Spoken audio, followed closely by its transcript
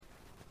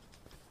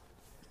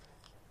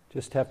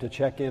Just have to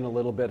check in a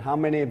little bit. How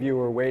many of you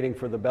are waiting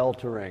for the bell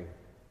to ring?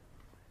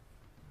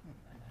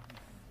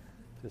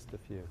 Just a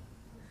few.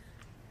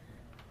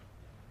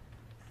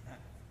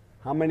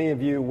 How many of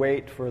you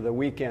wait for the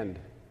weekend?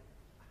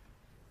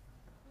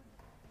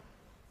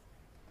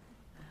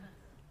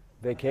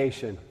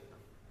 Vacation.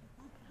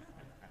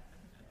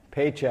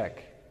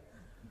 Paycheck.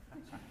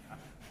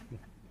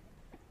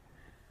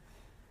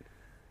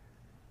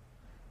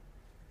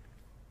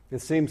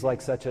 It seems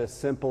like such a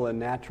simple and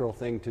natural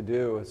thing to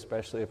do,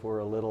 especially if we're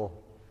a little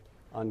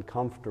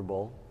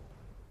uncomfortable.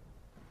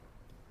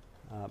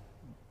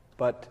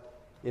 But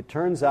it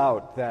turns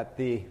out that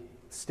the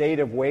state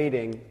of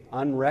waiting,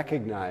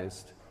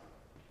 unrecognized,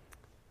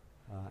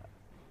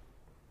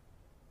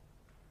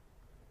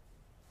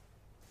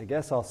 I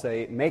guess I'll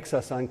say, it makes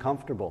us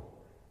uncomfortable.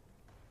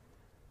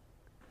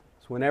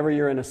 So whenever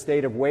you're in a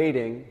state of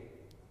waiting,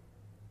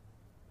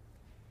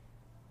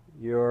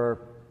 you're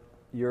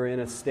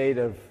in a state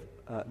of,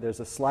 there's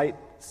a slight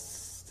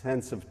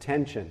sense of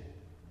tension.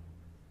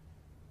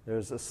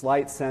 There's a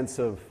slight sense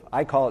of,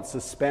 I call it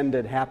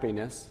suspended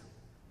happiness.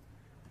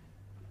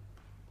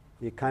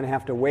 You kind of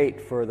have to wait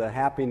for the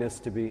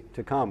happiness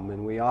to come,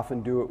 and we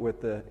often do it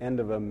with the end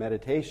of a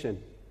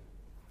meditation.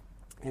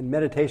 And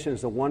meditation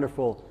is a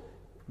wonderful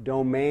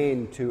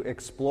domain to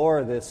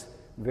explore this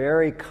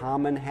very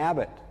common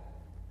habit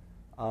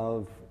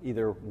of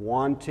either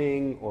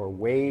wanting or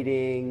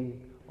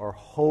waiting or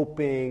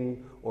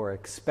hoping or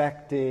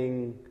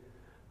expecting,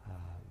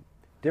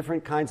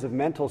 different kinds of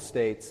mental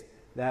states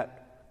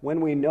that when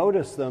we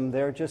notice them,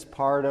 they're just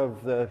part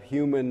of the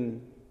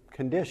human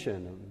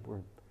condition.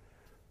 We're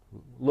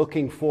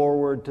looking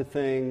forward to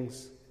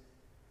things,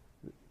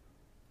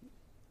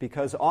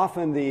 because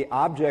often the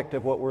object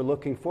of what we're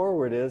looking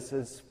forward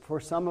is for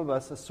some of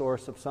us a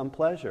source of some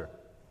pleasure.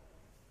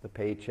 The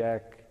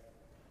paycheck,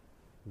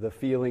 the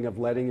feeling of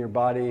letting your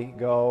body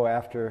go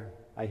after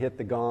I hit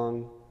the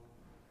gong,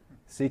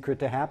 secret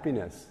to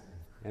happiness,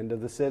 end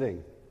of the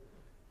sitting.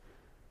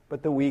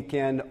 But the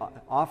weekend,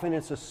 often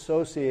it's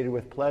associated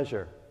with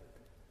pleasure.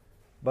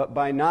 But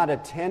by not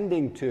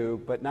attending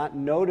to, but not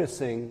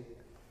noticing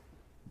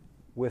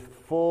with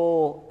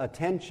full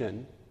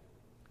attention,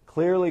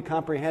 clearly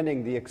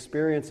comprehending the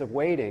experience of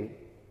waiting,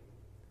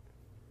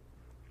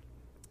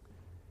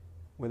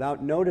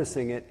 without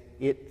noticing it,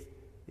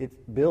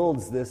 it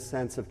builds this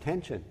sense of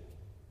tension.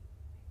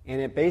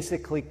 And it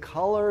basically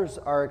colors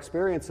our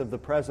experience of the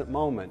present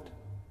moment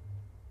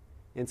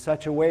in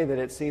such a way that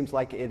it seems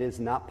like it is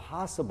not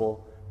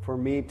possible for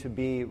me to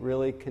be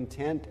really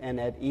content and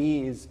at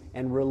ease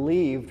and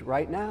relieved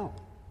right now.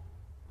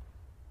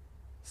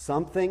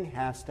 Something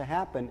has to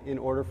happen in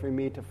order for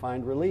me to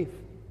find relief.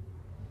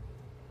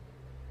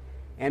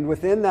 And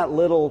within that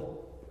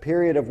little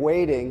period of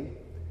waiting,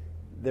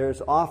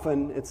 there's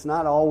often, it's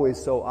not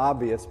always so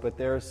obvious, but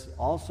there's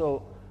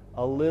also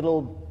a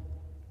little,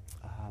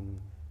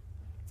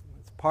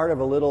 it's part of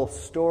a little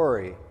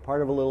story,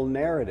 part of a little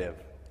narrative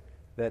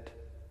that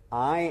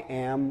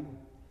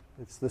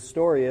the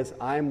story is,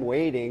 I'm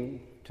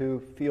waiting to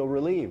feel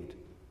relieved.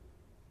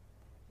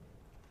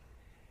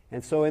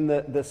 And so in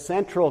the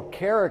central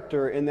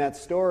character in that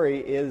story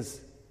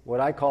is what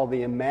I call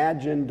the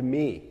imagined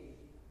me.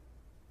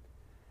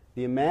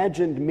 The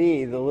imagined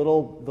me, the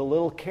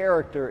little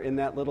character in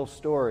that little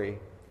story,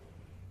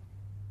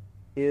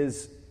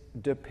 is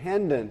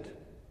dependent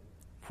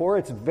for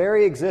its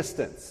very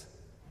existence.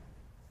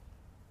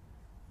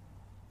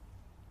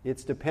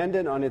 It's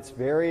dependent on its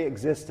very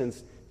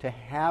existence to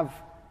have,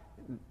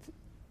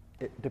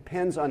 it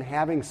depends on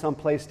having some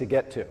place to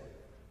get to.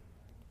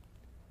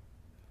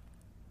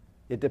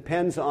 It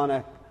depends on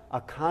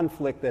a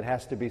conflict that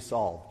has to be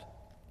solved.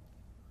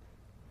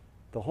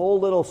 The whole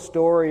little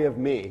story of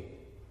me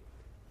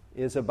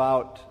is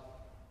about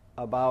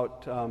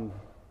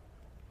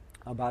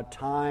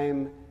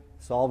time,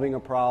 solving a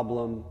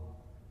problem,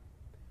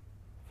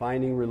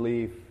 finding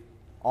relief,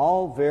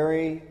 all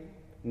very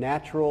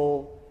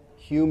natural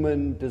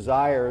human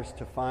desires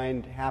to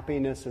find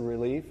happiness and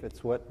relief.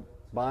 It's what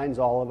binds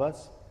all of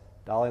us.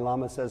 Dalai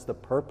Lama says the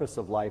purpose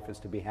of life is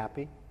to be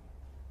happy.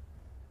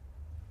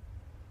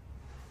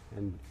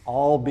 And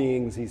all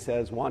beings, he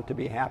says, want to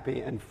be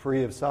happy and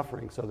free of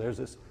suffering. So there's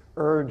this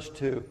urge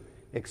to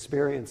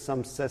experience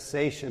some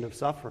cessation of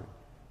suffering.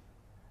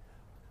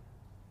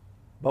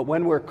 But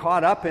when we're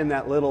caught up in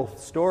that little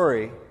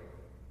story,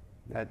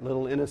 that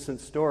little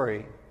innocent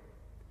story,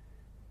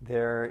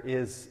 there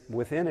is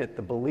within it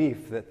the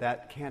belief that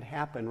that can't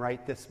happen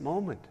right this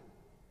moment.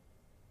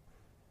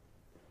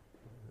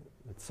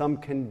 That some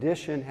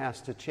condition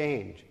has to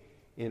change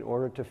in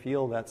order to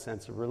feel that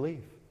sense of relief.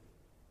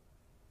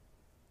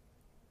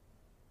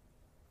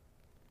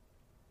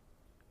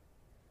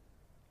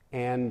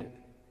 And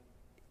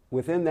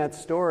within that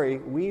story,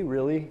 we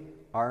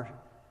are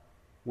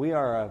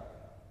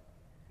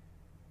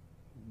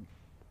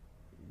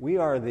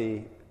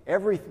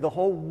the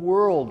whole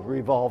world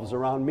revolves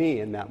around me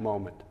in that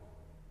moment.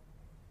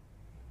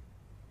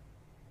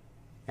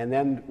 And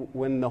then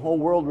when the whole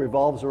world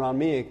revolves around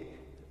me,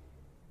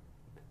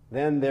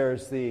 then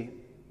there's the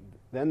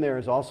then there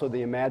is also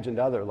the imagined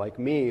other, like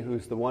me,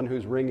 who's the one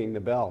who's ringing the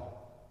bell.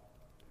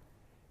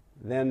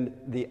 Then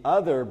the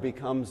other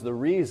becomes the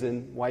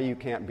reason why you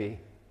can't be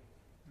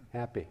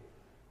happy.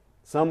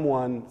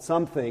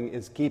 Something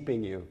is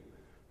keeping you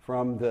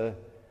from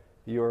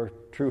your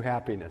true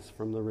happiness,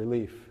 from the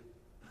relief.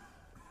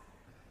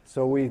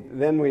 So we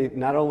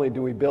not only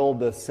do we build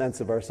the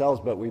sense of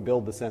ourselves, but we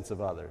build the sense of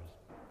others.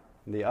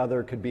 And the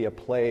other could be a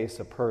place,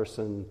 a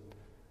person,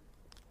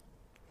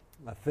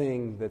 a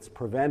thing that's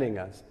preventing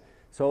us.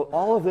 So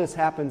all of this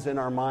happens in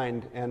our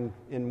mind, and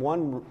in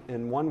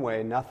one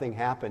way, nothing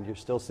happened. You're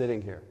still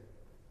sitting here.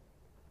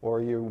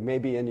 Or you may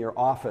be in your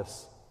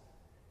office,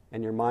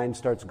 and your mind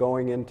starts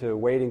going into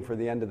waiting for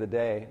the end of the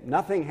day.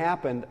 Nothing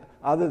happened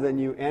other than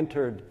you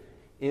entered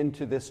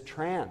into this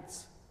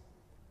trance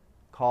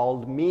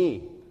called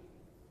me.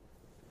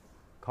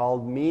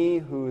 Called me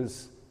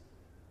who's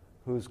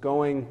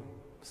going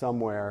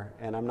somewhere,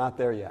 and I'm not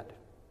there yet.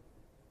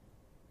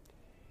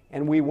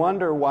 And we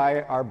wonder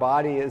why our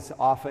body is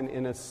often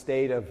in a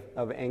state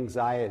of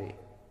anxiety.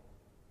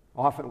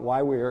 Often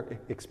why we're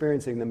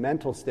experiencing the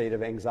mental state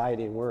of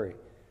anxiety and worry.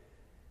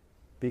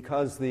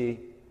 Because the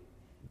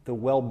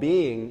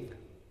well-being,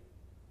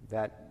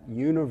 that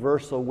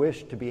universal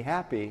wish to be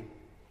happy,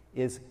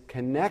 is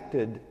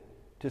connected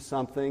to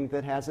something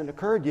that hasn't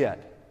occurred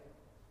yet.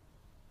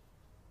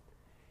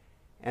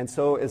 And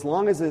so as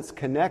long as it's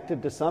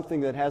connected to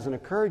something that hasn't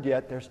occurred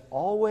yet, there's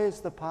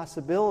always the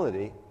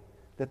possibility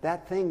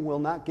that thing will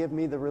not give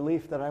me the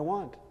relief that I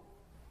want.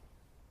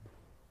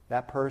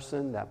 That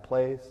person, that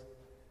place.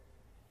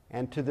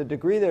 And to the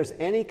degree there's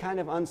any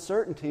kind of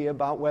uncertainty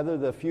about whether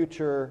the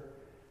future,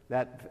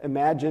 that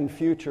imagined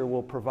future,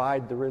 will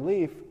provide the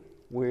relief,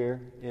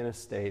 we're in a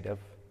state of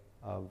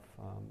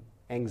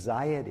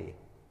anxiety.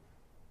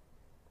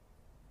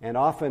 And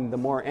often the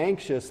more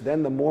anxious,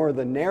 then the more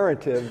the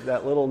narrative,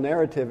 that little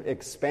narrative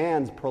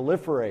expands,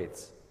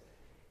 proliferates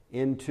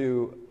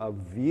into a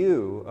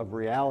view of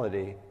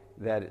reality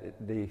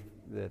that the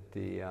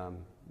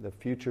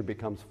future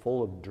becomes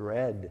full of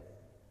dread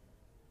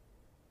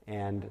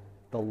and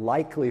the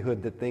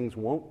likelihood that things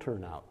won't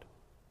turn out,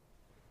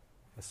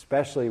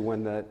 especially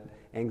when the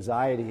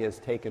anxiety has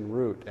taken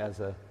root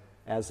as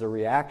a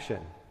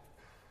reaction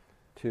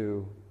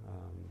to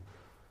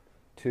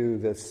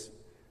this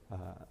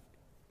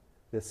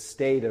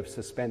state of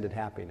suspended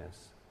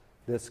happiness,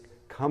 this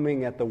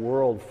coming at the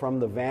world from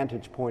the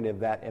vantage point of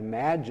that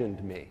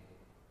imagined me.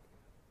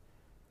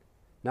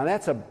 Now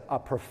that's a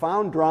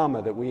profound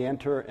drama that we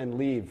enter and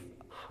leave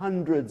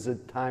hundreds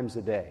of times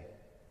a day.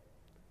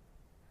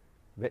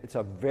 It's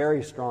a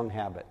very strong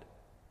habit.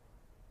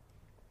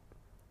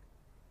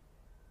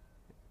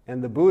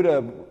 And the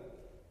Buddha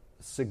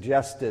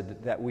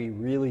suggested that we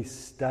really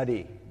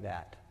study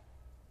that.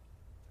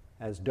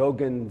 As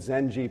Dogen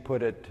Zenji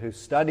put it, to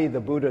study the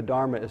Buddha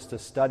Dharma is to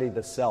study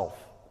the self.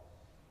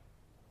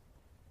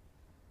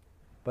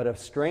 But a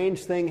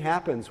strange thing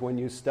happens when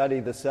you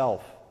study the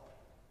self.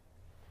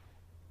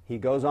 He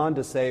goes on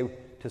to say,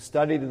 to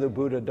study the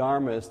Buddha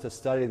Dharma is to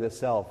study the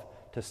self.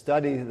 To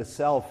study the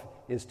self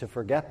is to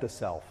forget the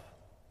self.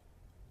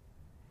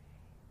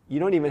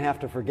 You don't even have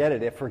to forget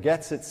it. It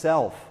forgets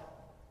itself.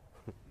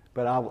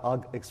 But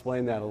I'll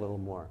explain that a little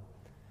more.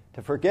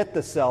 To forget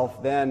the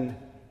self, then,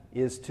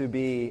 is to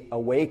be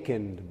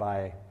awakened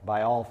by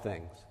all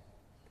things.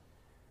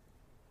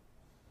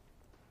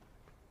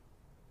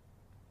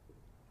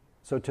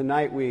 So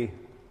tonight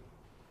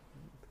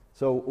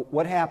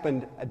what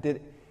happened,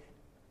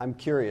 I'm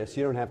curious,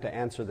 you don't have to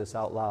answer this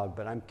out loud,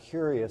 but I'm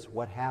curious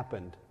what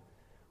happened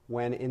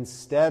when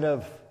instead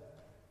of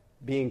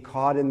being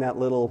caught in that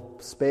little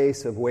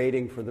space of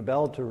waiting for the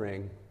bell to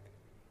ring,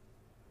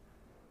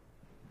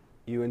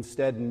 you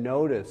instead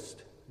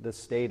noticed the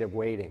state of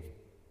waiting.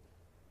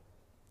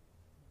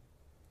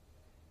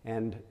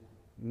 And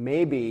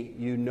maybe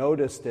you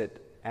noticed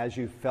it as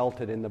you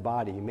felt it in the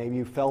body. Maybe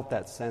you felt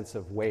that sense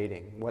of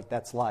waiting, what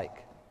that's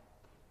like.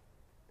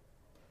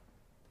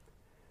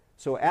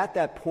 So at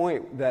that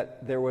point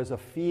that there was a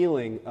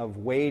feeling of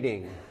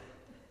waiting.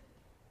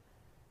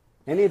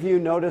 Any of you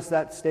notice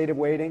that state of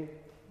waiting?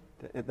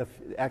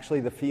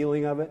 Actually the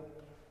feeling of it?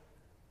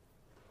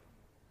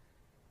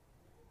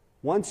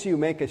 Once you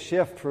make a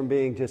shift from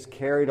being just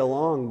carried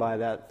along by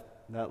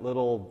that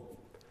little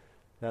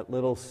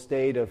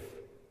state of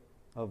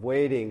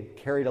waiting,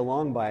 carried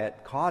along by it,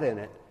 caught in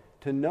it,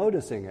 to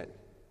noticing it.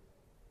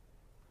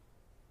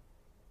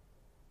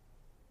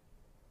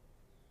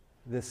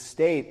 This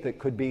state that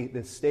could be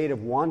this state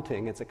of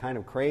wanting, it's a kind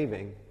of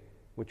craving,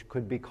 which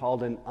could be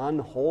called an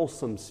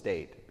unwholesome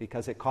state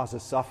because it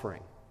causes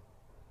suffering.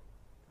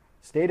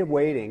 State of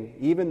waiting,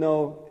 even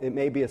though it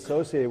may be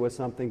associated with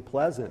something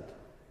pleasant,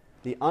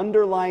 the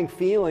underlying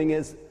feeling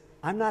is,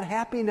 I'm not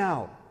happy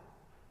now.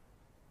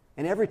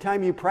 And every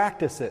time you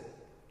practice it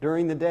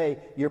during the day,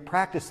 you're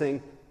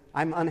practicing,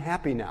 I'm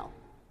unhappy now.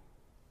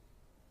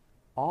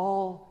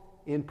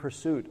 All in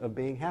pursuit of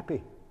being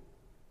happy.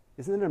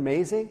 Isn't it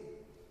amazing?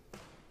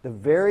 The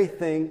very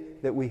thing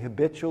that we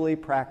habitually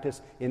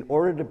practice in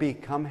order to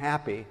become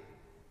happy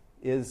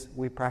is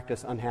we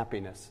practice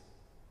unhappiness.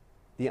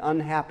 The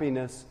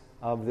unhappiness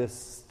of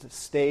this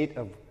state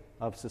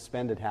of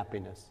suspended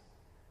happiness.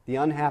 The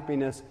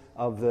unhappiness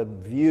of the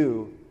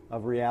view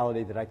of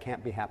reality that I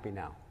can't be happy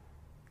now.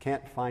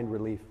 Can't find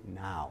relief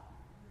now.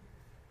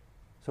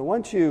 So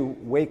once you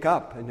wake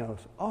up and know,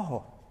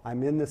 oh,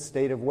 I'm in this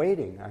state of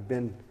waiting.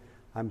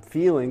 I'm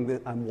feeling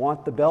that I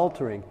want the bell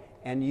to ring,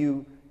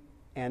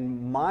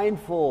 and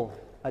mindful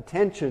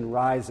attention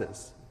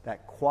rises.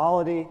 That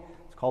quality,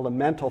 it's called a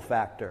mental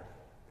factor.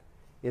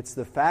 It's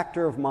the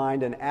factor of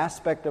mind, an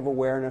aspect of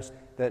awareness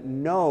that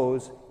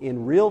knows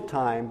in real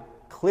time,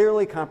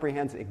 clearly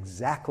comprehends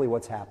exactly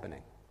what's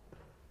happening.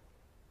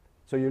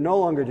 So you're no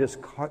longer just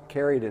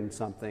carried in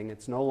something.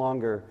 It's no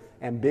longer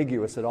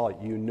ambiguous at all.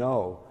 You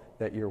know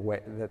that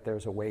that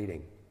there's a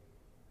waiting.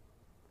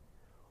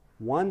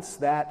 Once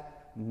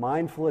that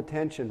mindful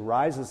attention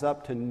rises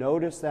up to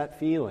notice that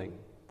feeling,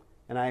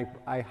 and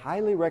I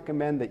highly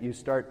recommend that you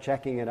start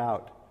checking it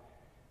out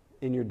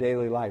in your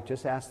daily life.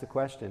 Just ask the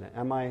question,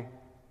 am I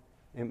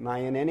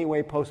in any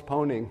way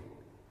postponing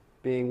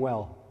being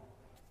well?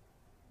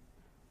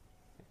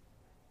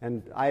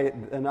 And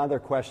another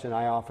question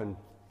I often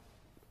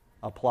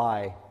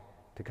apply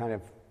to kind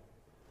of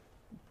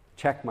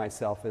check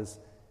myself is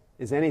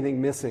anything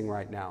missing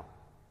right now?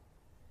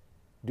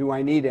 Do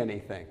I need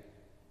anything?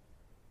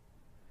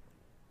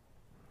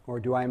 Or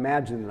do I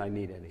imagine that I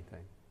need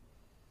anything?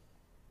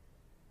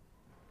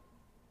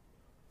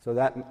 So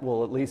that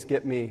will at least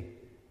get me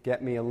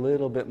a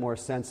little bit more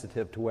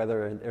sensitive to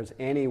whether there's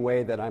any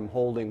way that I'm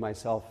holding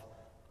myself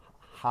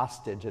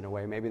hostage in a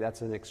way. Maybe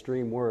that's an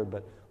extreme word,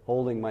 but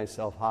holding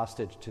myself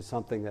hostage to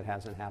something that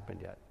hasn't happened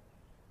yet.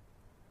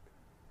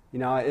 You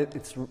know,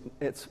 it's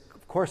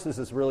of course this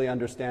is really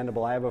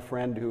understandable. I have a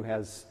friend who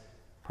has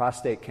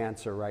prostate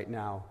cancer right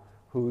now,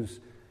 who's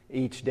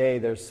each day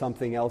there's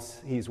something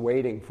else he's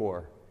waiting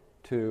for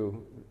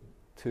to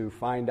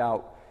find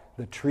out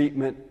the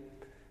treatment,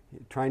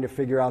 trying to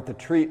figure out the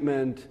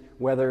treatment,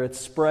 whether it's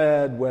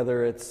spread,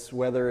 whether it's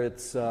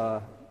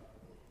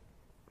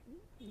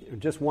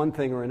just one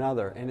thing or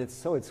another. And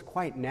it's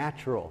quite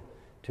natural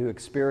to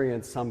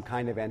experience some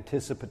kind of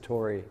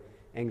anticipatory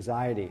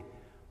anxiety.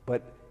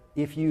 But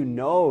if you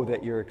know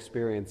that you're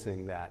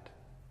experiencing that,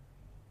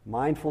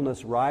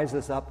 mindfulness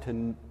rises up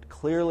to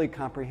clearly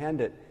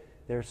comprehend it.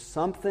 There's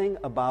something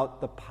about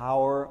the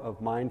power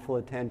of mindful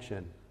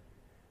attention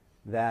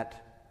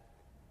that,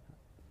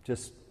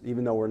 just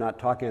even though we're not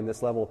talking on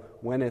this level,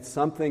 when it's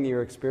something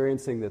you're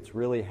experiencing that's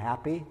really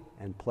happy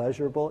and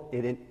pleasurable,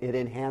 it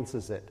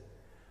enhances it.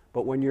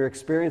 But when you're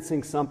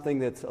experiencing something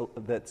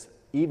that's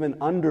even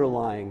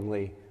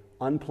underlyingly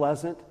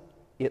unpleasant,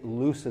 it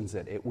loosens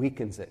it, it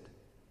weakens it.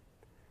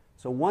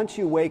 So once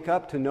you wake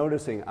up to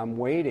noticing, I'm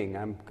waiting,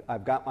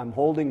 I'm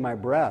holding my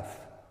breath,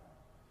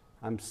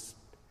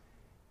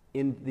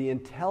 in the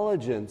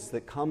intelligence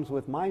that comes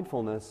with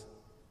mindfulness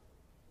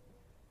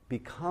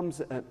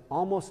becomes an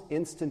almost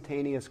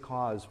instantaneous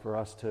cause for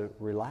us to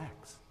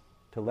relax,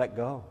 to let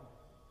go.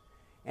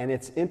 And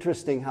it's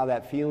interesting how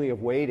that feeling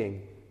of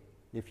waiting,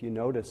 if you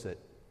notice it,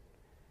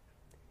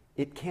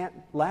 it can't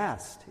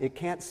last. It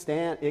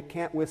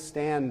can't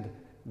withstand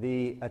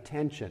the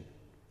attention.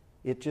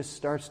 It just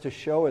starts to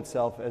show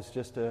itself as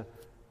just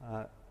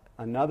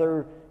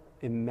another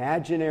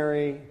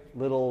imaginary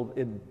little,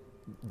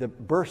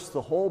 that bursts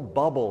the whole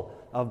bubble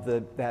of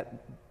that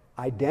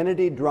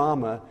identity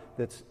drama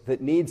that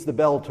needs the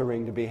bell to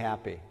ring to be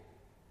happy.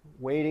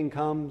 Waiting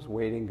comes,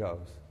 waiting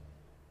goes.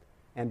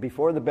 And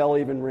before the bell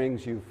even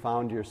rings, you've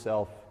found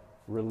yourself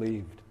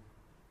relieved.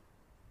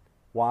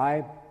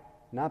 Why?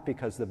 Not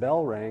because the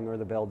bell rang or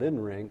the bell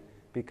didn't ring,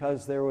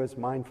 because there was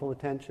mindful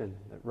attention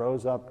that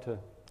rose up to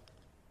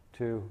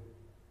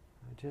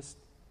just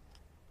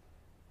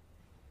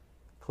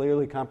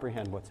clearly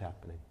comprehend what's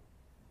happening.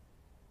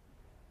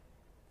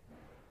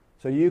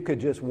 So you could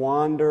just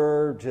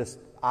wander just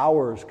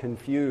hours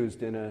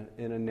confused in a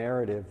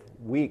narrative,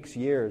 weeks,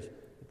 years.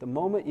 But the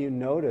moment you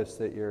notice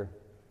that your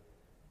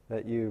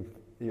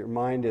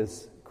mind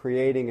is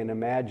creating an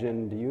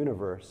imagined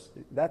universe,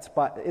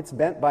 it's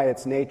bent by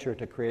its nature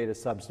to create a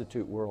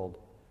substitute world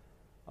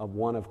of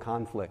one of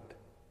conflict,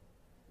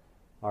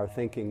 our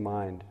thinking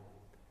mind.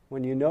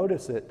 When you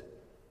notice it,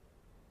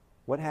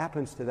 what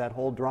happens to that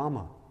whole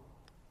drama?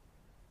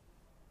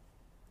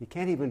 You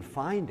can't even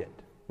find it,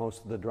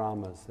 most of the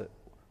dramas. That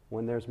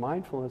when there's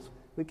mindfulness,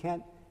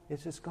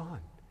 it's just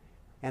gone.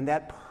 And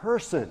that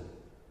person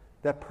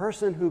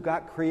who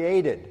got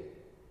created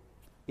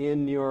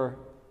in your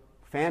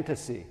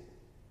fantasy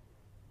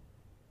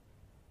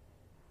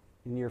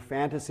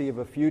of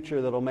a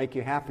future that'll make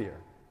you happier,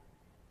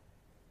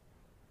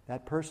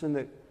 that person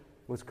that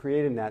was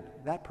created in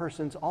that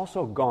person's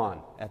also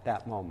gone at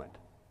that moment.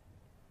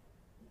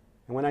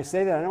 And when I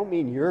say that, I don't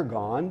mean you're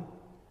gone.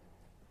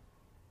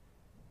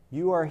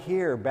 You are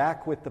here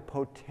back with the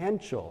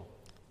potential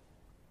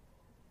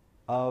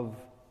of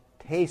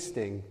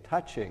tasting,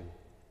 touching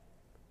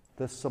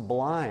the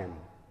sublime,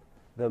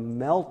 the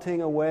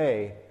melting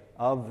away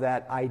of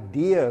that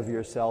idea of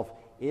yourself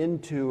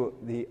into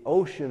the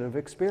ocean of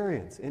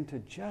experience, into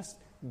just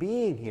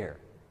being here.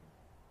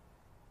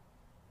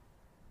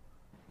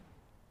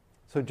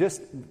 So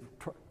just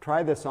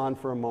try this on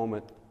for a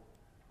moment.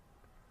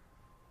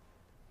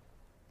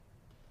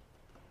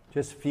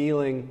 Just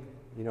feeling,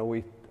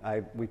 we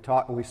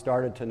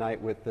started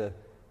tonight with the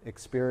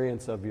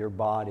experience of your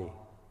body.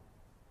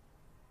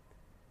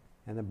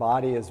 And the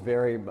body is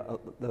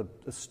the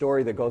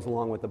story that goes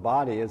along with the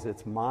body is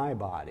it's my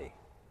body.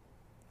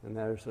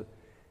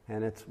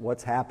 And it's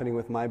what's happening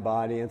with my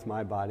body, it's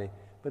my body.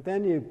 But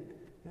then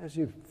as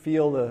you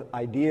feel the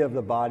idea of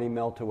the body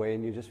melt away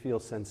and you just feel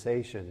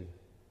sensation.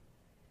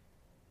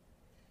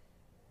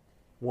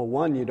 Well,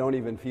 one, you don't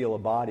even feel a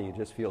body, you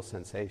just feel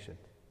sensation.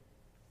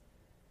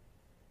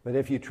 But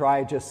if you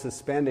try just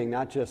suspending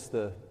not just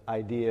the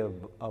idea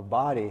of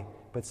body,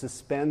 but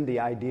suspend the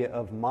idea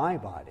of my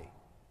body.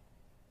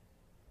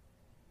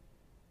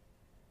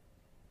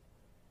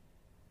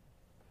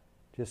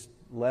 Just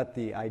let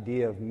the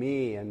idea of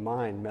me and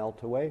mine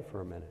melt away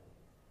for a minute.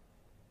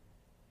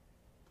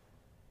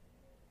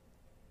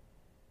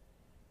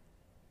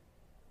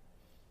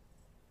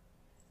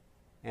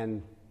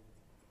 And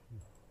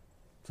in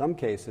some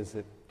cases,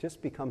 it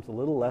just becomes a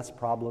little less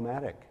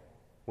problematic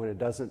when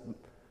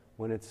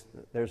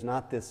there's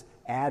not this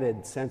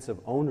added sense of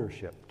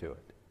ownership to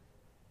it.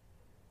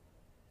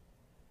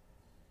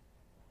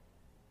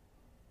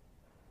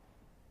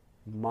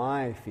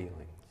 My feelings,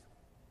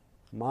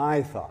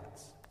 my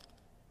thoughts,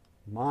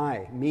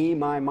 my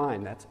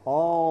mind, that's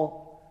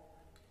all.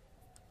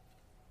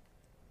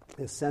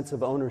 This sense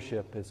of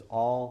ownership is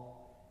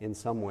all, in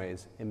some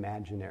ways,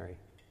 imaginary.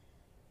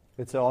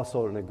 It's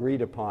also an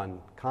agreed upon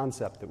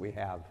concept that we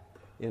have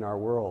in our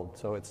world.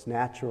 So it's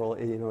natural,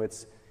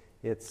 it's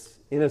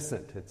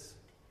innocent, it's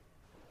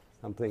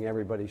something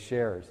everybody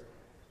shares.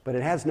 But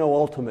it has no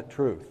ultimate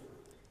truth.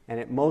 And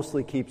it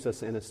mostly keeps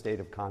us in a state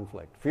of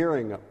conflict,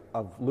 fearing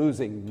of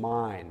losing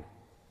mine,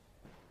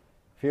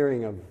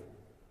 fearing of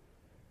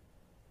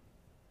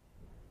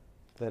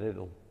that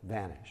it'll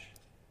vanish.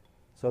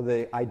 So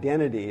the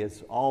identity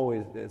is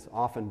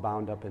often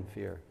bound up in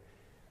fear.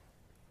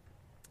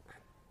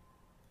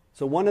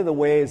 So one of the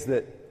ways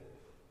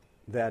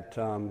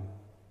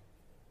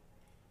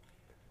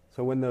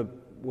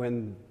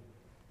when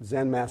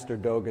Zen Master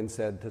Dogen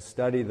said to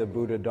study the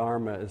Buddha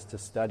Dharma is to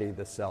study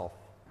the self.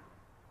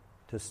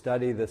 To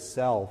study the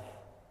self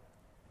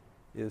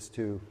is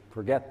to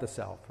forget the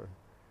self.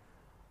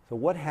 So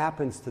what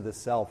happens to the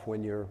self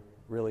when you're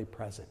really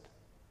present?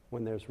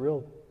 When there's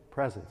real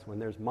presence, when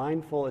there's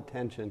mindful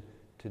attention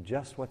to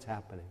just what's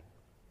happening?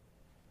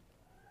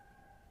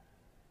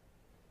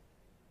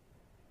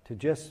 To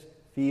just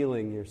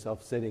feeling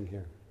yourself sitting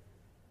here.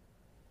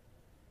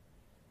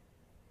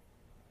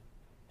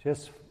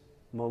 Just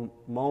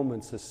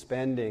moments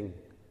suspending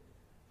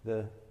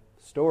the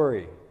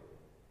story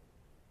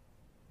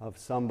of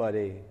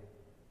somebody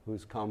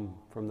who's come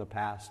from the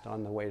past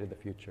on the way to the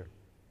future.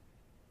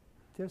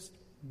 Just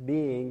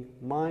being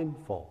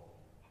mindful,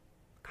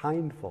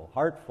 kindful,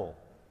 heartful,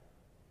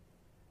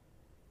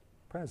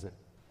 present.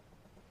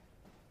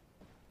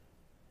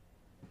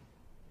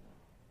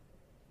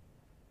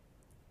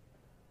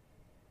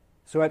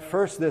 So at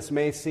first this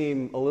may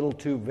seem a little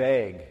too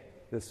vague,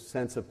 this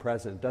sense of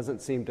present.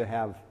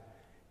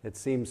 It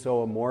seems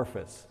so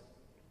amorphous.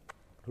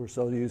 We're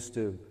so used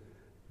to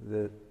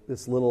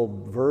this little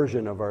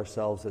version of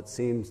ourselves that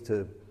seems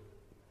to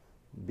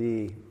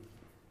be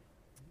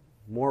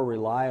more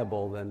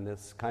reliable than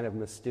this kind of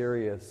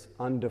mysterious,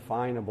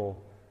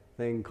 undefinable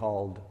thing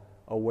called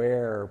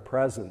aware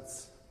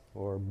presence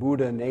or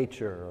Buddha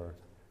nature or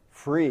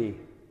free.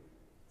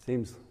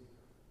 Seems,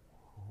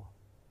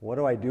 what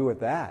do I do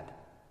with that?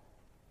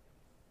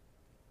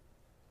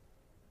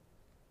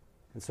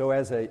 And so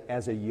as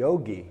a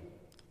yogi,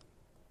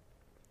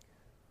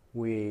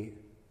 we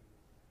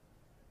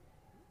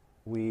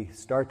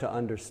start to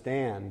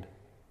understand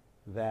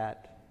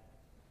that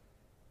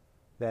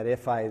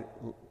if I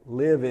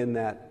live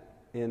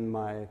in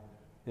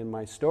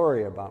my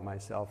story about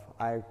myself,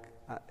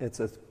 it's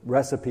a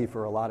recipe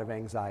for a lot of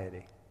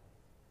anxiety.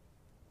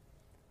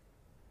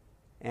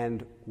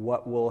 And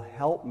what will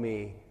help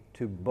me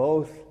to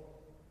both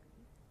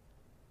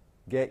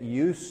get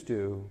used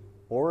to,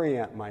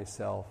 orient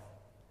myself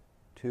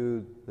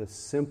to the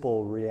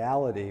simple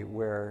reality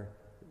where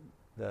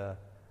the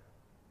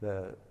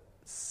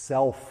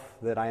self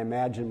that I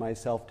imagine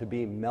myself to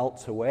be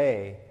melts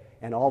away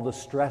and all the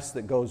stress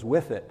that goes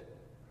with it.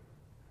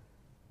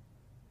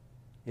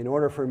 In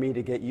order for me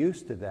to get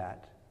used to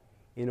that,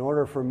 in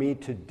order for me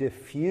to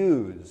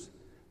diffuse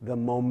the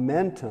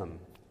momentum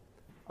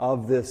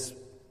of this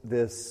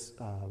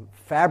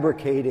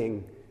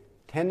fabricating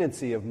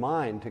tendency of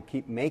mine to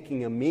keep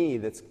making a me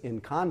that's in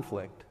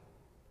conflict.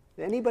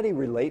 Anybody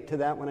relate to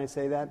that when I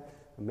say that?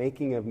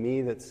 Making of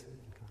me that's...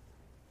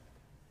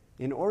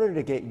 In order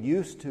to get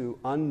used to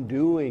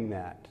undoing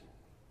that,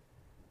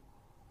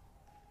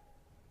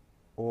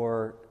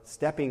 or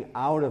stepping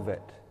out of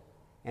it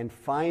and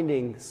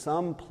finding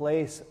some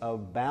place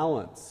of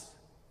balance,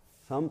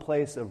 some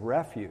place of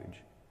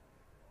refuge,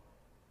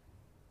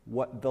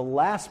 what the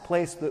last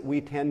place that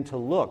we tend to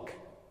look,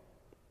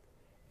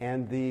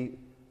 and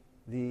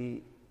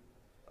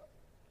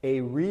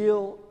a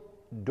real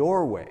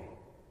doorway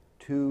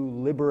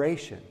to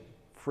liberation,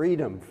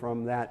 freedom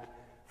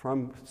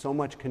from so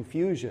much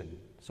confusion,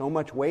 so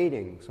much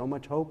waiting, so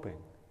much hoping.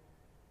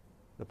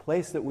 The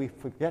place that we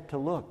forget to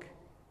look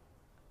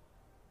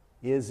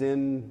is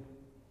in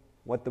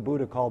what the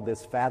Buddha called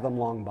this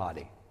fathom-long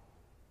body.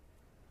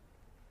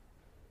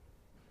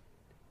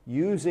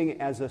 Using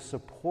as a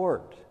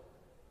support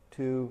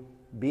to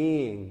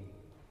being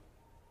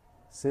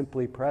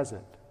simply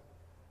present.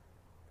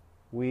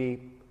 We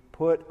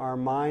put our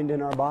mind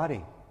in our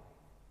body.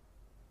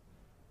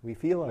 We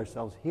feel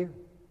ourselves here.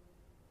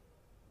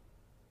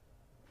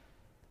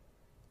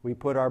 We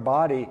put our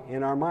body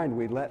in our mind.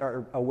 We let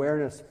our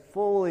awareness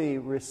fully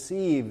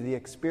receive the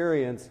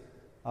experience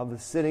of the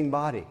sitting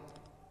body,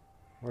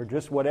 or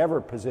just whatever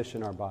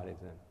position our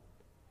body's in.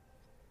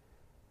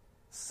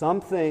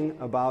 Something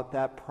about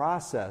that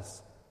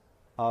process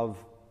of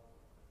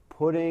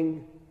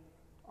putting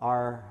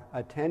our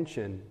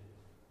attention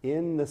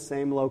in the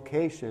same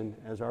location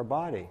as our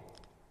body.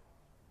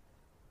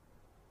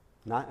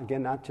 Not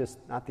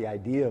the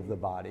idea of the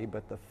body,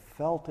 but the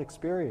felt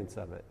experience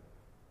of it.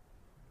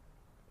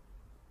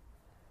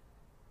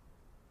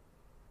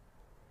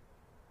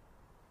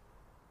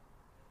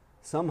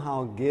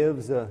 Somehow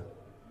gives an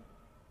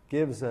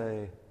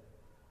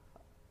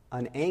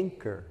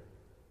anchor,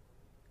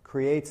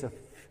 creates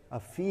a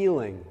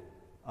feeling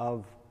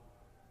of,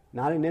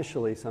 not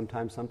initially,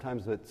 sometimes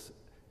it's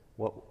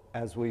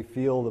as we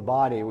feel the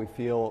body, we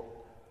feel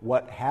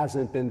what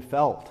hasn't been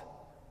felt,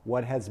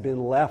 what has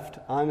been left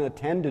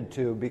unattended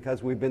to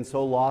because we've been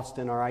so lost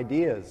in our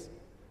ideas.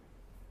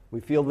 We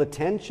feel the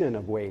tension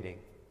of waiting.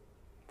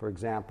 For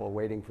example,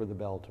 waiting for the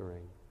bell to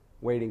ring,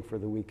 waiting for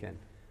the weekend.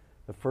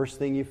 The first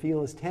thing you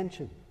feel is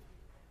tension.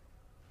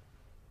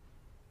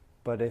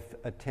 But if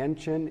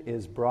attention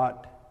is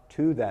brought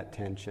to that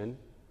tension,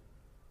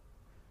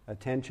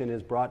 attention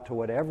is brought to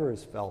whatever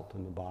is felt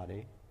in the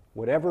body,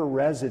 whatever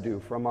residue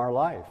from our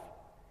life,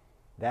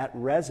 that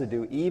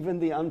residue, even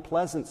the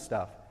unpleasant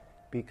stuff,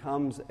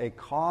 becomes a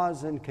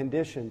cause and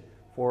condition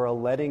for a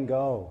letting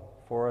go,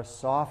 for a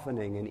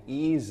softening and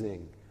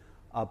easing,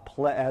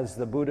 as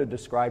the Buddha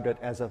described it,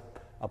 as a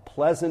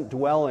pleasant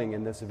dwelling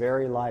in this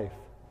very life.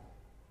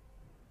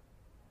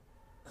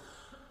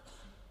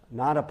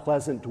 Not a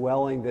pleasant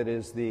dwelling that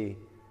is the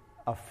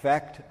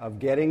effect of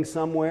getting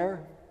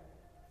somewhere,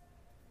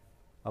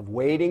 of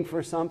waiting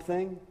for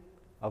something,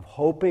 of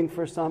hoping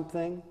for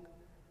something,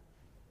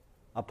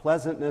 a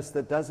pleasantness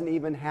that doesn't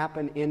even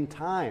happen in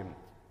time.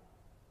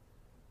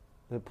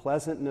 The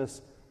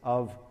pleasantness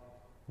of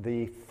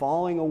the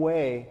falling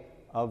away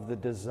of the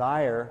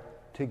desire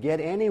to get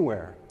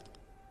anywhere.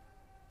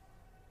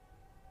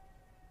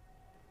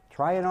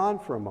 Try it on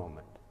for a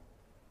moment.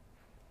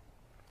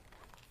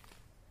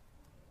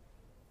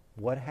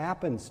 What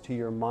happens to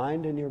your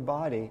mind and your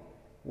body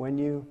when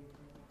you,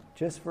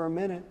 just for a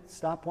minute,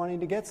 stop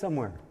wanting to get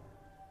somewhere?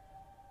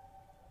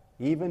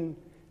 Even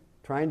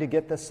trying to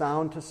get the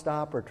sound to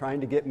stop or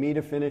trying to get me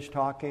to finish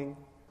talking,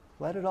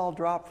 let it all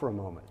drop for a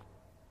moment.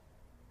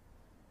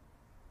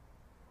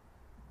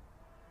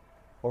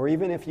 Or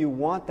even if you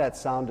want that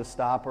sound to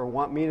stop or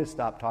want me to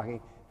stop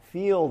talking,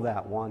 feel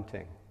that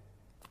wanting.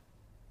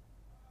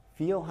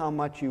 Feel how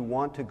much you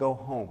want to go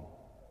home,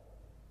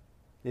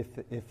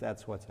 if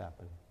that's what's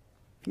happening.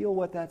 Feel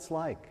what that's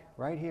like,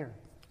 right here.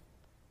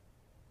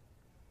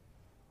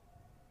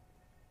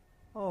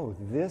 Oh,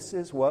 this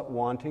is what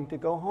wanting to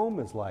go home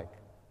is like.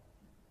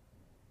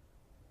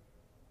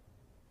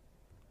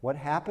 What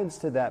happens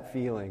to that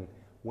feeling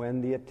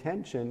when the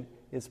attention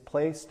is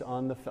placed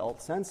on the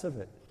felt sense of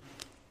it?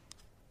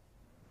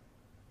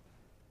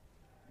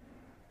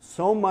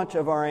 So much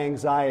of our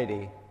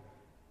anxiety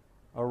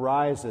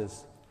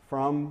arises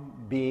from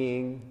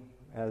being,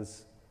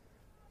 as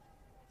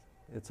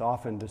it's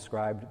often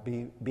described,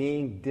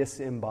 being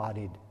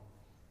disembodied.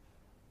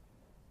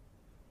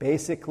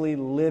 Basically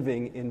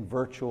living in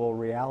virtual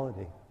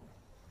reality.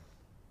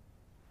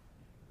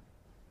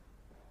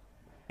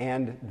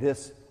 And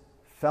this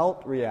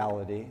felt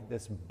reality,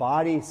 this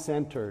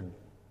body-centered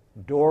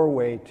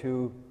doorway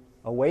to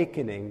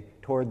awakening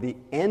toward the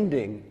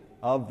ending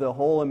of the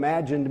whole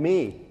imagined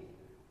me.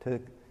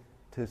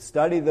 To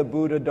study the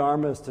Buddha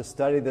Dharma is to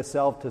study the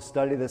self. To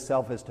study the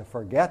self is to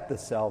forget the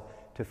self.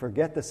 To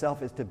forget the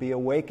self is to be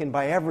awakened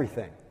by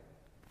everything.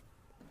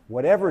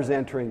 Whatever's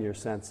entering your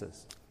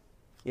senses.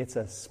 It's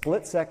a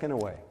split second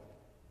away.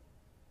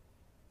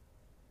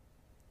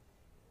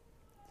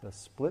 It's a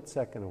split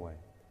second away.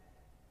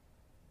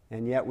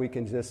 And yet we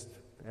can just,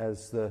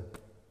 as the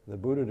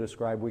Buddha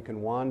described, we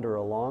can wander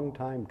a long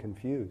time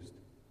confused.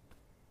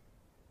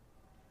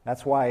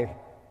 That's why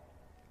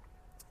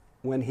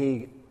when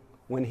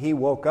he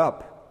woke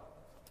up,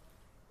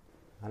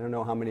 I don't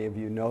know how many of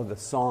you know the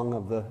song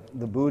of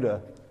the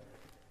Buddha,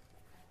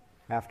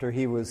 after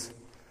he was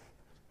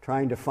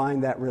trying to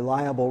find that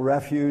reliable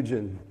refuge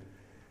and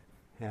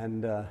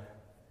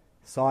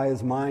saw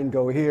his mind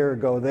go here,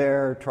 go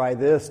there, try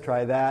this,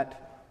 try that.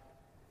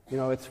 You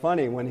know, it's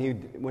funny,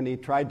 when he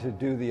tried to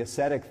do the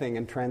ascetic thing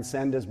and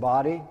transcend his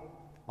body,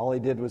 all he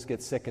did was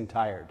get sick and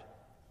tired.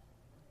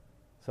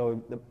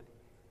 So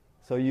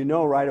you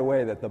know right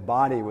away that the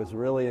body was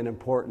really an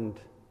important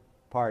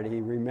part.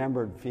 He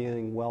remembered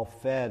feeling well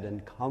fed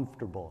and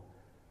comfortable.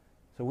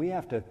 So we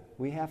have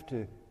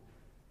to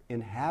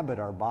inhabit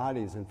our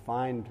bodies and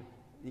find,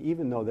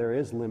 even though there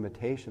is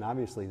limitation,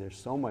 obviously there's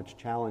so much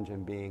challenge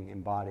in being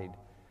embodied,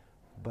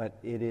 but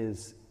it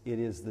is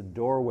the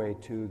doorway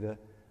to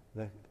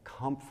the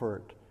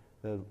comfort,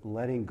 the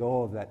letting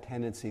go of that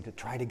tendency to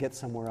try to get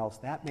somewhere else.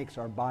 That makes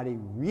our body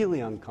really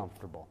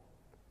uncomfortable.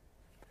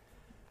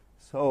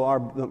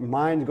 So the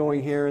mind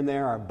going here and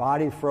there, our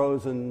body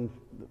frozen.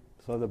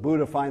 So the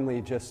Buddha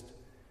finally just,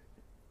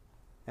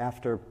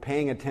 after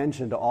paying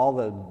attention to all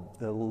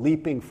the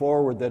leaping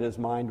forward that his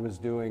mind was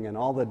doing and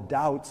all the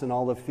doubts and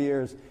all the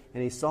fears,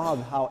 and he saw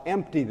how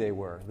empty they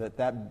were,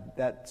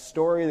 that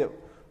story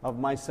of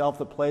myself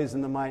that plays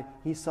in the mind,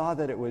 he saw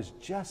that it was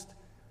just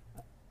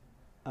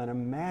an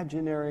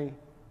imaginary,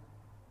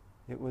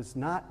 it was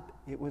not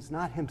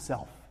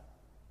himself.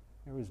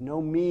 There was no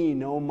me,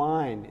 no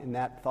mine in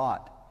that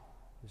thought.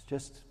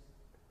 It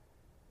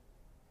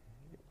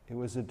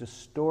was a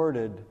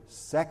distorted,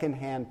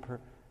 second-hand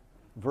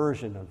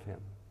version of him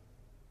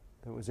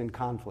that was in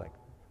conflict.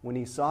 When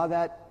he saw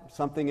that,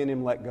 something in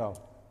him let go.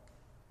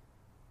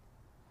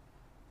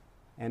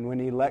 And when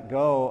he let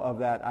go of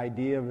that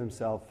idea of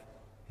himself,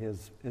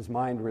 his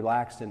mind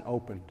relaxed and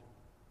opened.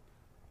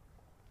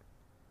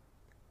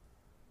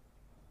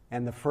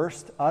 And the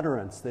first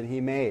utterance that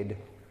he made,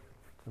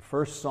 the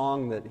first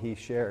song that he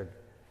shared,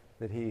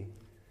 he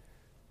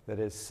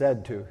has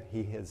said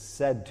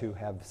to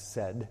have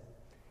said,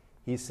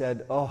 he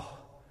said, "Oh,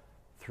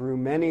 through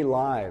many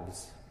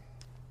lives."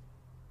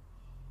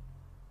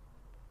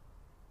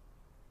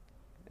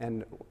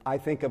 And I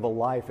think of a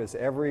life as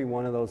every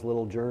one of those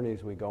little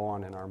journeys we go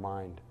on in our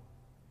mind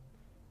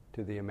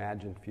to the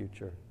imagined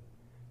future.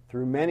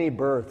 Through many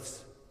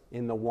births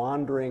in the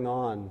wandering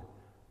on,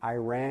 I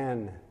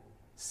ran,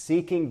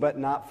 seeking but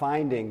not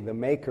finding the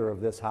maker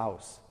of this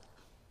house.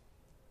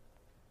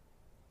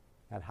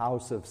 That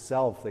house of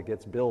self that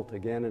gets built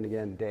again and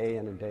again, day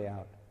in and day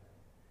out.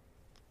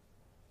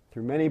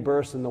 Through many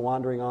births in the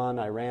wandering on,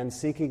 I ran,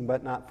 seeking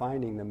but not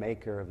finding the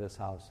maker of this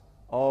house.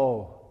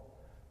 Oh,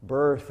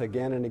 birth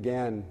again and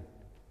again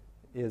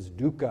is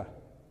dukkha,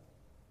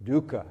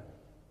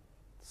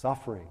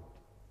 suffering.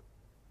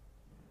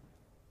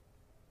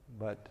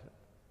 But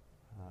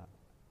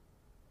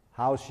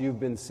house you've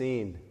been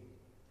seen,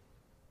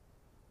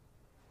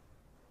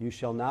 you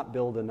shall not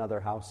build another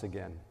house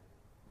again.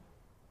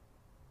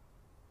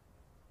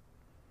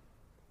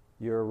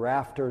 Your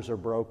rafters are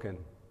broken.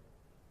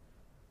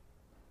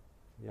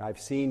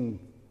 I've seen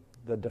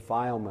the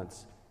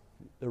defilements.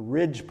 The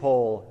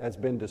ridgepole has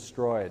been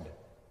destroyed.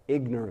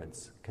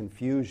 Ignorance,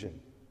 confusion.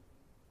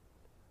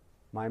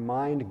 My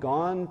mind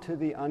gone to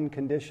the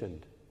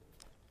unconditioned,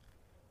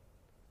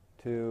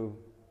 to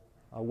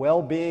a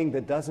well-being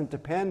that doesn't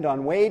depend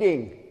on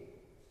waiting.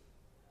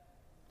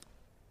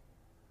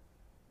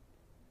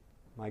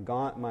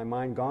 My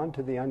mind gone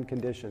to the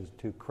unconditioned,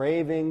 to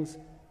cravings,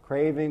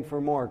 craving for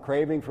more,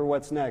 craving for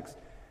what's next,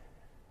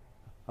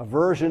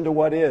 aversion to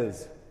what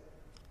is.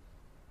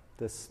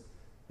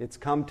 It's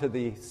come to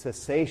the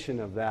cessation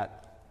of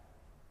that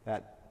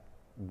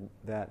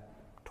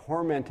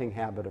tormenting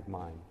habit of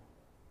mind.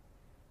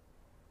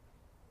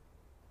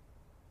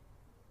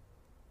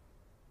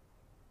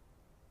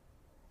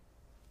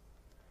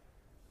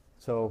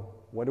 So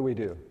what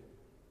do?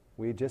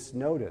 We just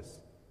notice.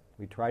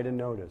 We try to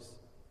notice.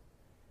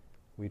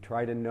 We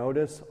try to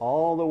notice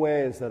all the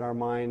ways that our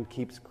mind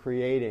keeps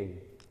creating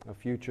a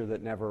future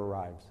that never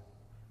arrives.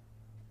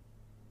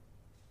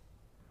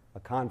 A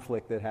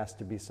conflict that has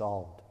to be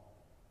solved.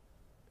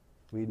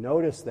 We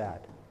notice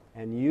that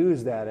and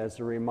use that as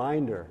a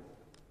reminder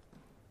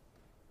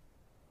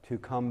to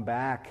come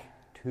back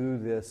to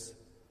this,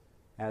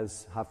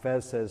 as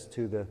Hafez says,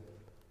 to the,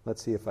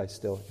 let's see if I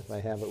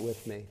have it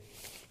with me.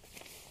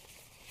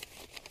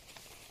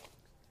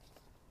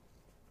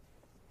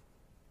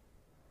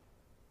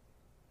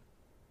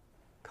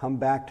 Come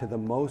back to the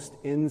most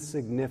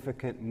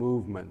insignificant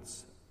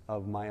movements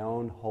of my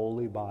own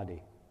holy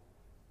body.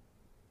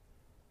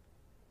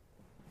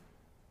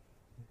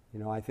 You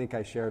know, I think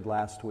I shared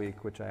last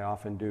week, which I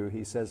often do,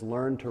 he says,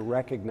 learn to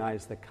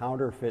recognize the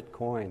counterfeit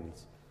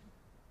coins,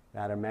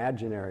 that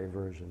imaginary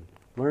version.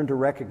 Learn to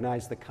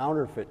recognize the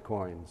counterfeit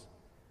coins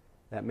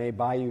that may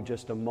buy you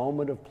just a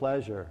moment of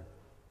pleasure,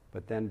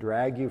 but then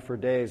drag you for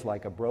days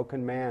like a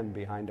broken man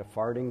behind a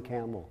farting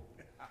camel.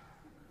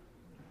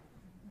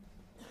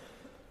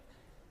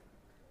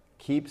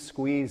 Keep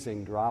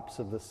squeezing drops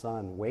of the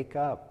sun. Wake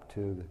up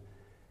to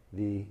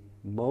the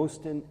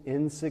most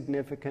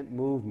insignificant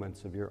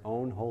movements of your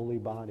own holy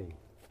body.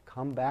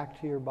 Come back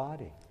to your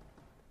body.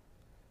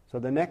 So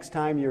the next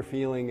time you're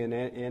feeling in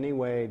any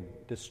way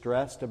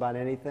distressed about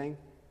anything,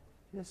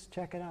 just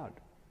check it out.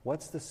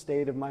 What's the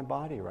state of my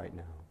body right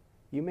now?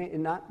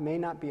 may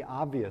not be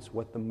obvious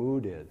what the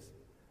mood is,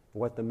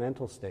 what the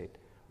mental state.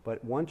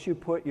 But once you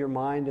put your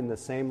mind in the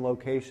same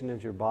location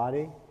as your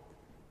body,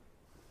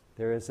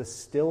 there is a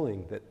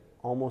stilling that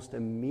almost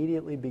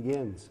immediately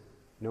begins,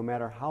 no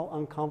matter how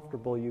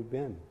uncomfortable you've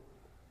been.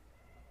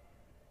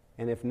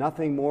 And if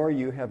nothing more,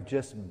 you have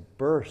just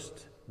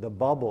burst the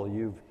bubble.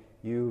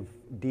 You've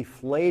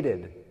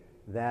deflated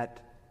that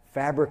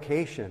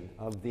fabrication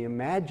of the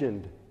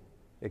imagined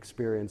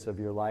experience of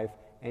your life,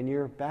 and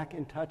you're back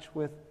in touch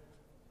with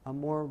a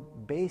more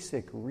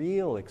basic,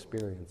 real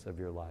experience of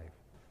your life,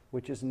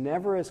 which is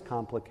never as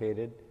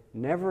complicated,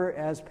 never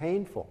as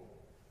painful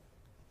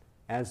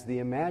as the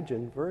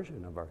imagined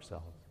version of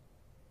ourselves.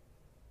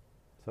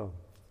 So,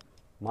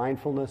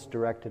 mindfulness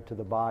directed to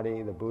the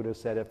body. The Buddha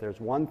said if there's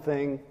one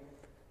thing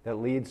that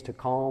leads to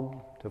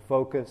calm, to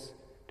focus,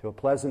 to a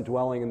pleasant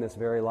dwelling in this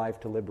very life,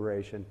 to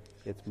liberation,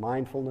 it's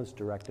mindfulness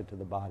directed to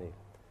the body.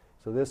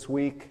 So this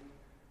week,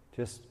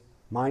 just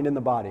mind in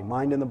the body,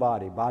 body in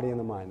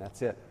the mind.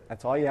 That's it.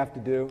 That's all you have to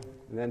do,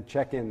 and then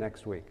check in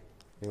next week.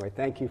 Anyway,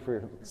 thank you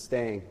for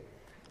staying,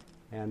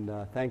 and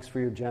thanks for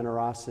your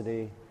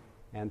generosity,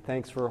 and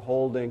thanks for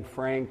holding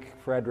Frank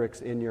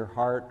Fredericks in your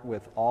heart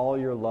with all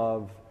your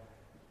love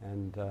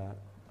and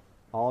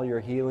all your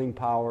healing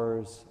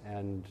powers,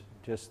 and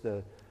just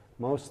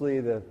mostly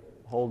the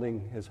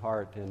holding his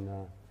heart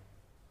in.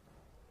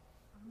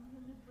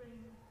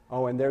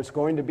 And there's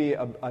going to be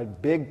a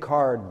big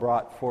card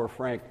brought for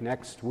Frank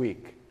next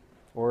week,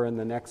 or in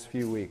the next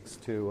few weeks,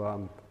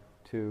 to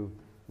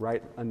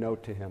write a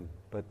note to him.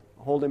 But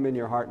hold him in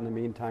your heart in the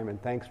meantime,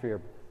 and thanks for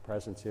your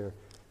presence here.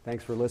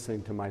 Thanks for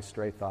listening to my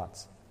stray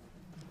thoughts.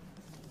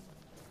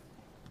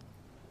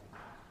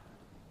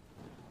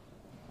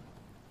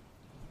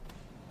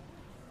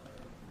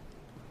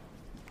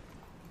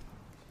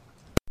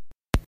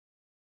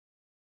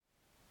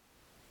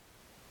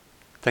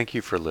 Thank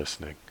you for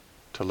listening.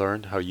 To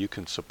learn how you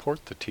can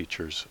support the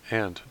teachers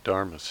and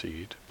Dharma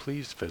Seed,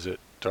 please visit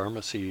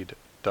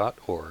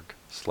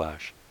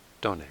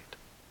dharmaseed.org/donate.